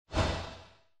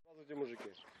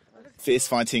Fierce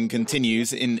fighting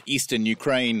continues in eastern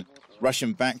Ukraine.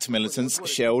 Russian-backed militants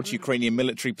shelled Ukrainian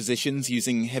military positions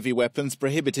using heavy weapons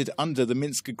prohibited under the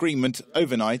Minsk agreement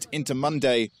overnight into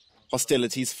Monday.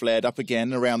 Hostilities flared up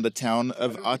again around the town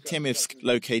of Artemiivsk,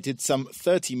 located some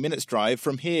 30 minutes' drive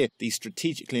from here, the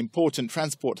strategically important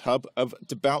transport hub of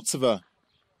Debaltseve.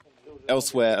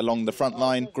 Elsewhere along the front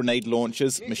line, grenade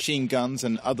launchers, machine guns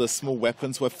and other small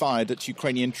weapons were fired at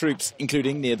Ukrainian troops,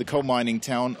 including near the coal mining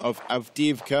town of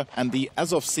Avdiivka and the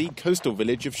Azov Sea coastal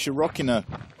village of Shirokina.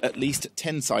 At least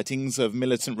 10 sightings of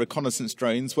militant reconnaissance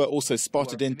drones were also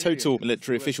spotted in total,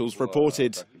 military officials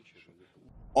reported.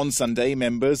 On Sunday,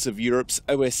 members of Europe's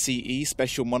OSCE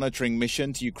Special Monitoring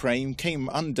Mission to Ukraine came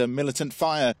under militant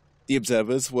fire. The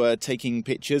observers were taking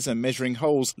pictures and measuring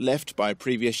holes left by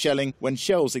previous shelling when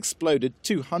shells exploded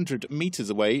 200 meters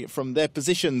away from their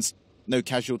positions. No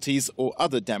casualties or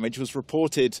other damage was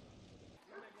reported.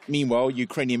 Meanwhile,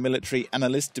 Ukrainian military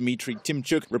analyst Dmitry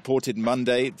Timchuk reported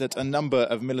Monday that a number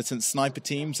of militant sniper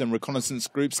teams and reconnaissance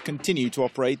groups continue to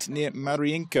operate near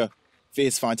Mariinka.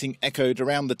 Fierce fighting echoed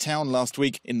around the town last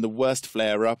week in the worst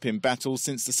flare-up in battle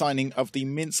since the signing of the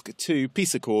Minsk II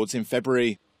peace accords in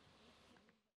February.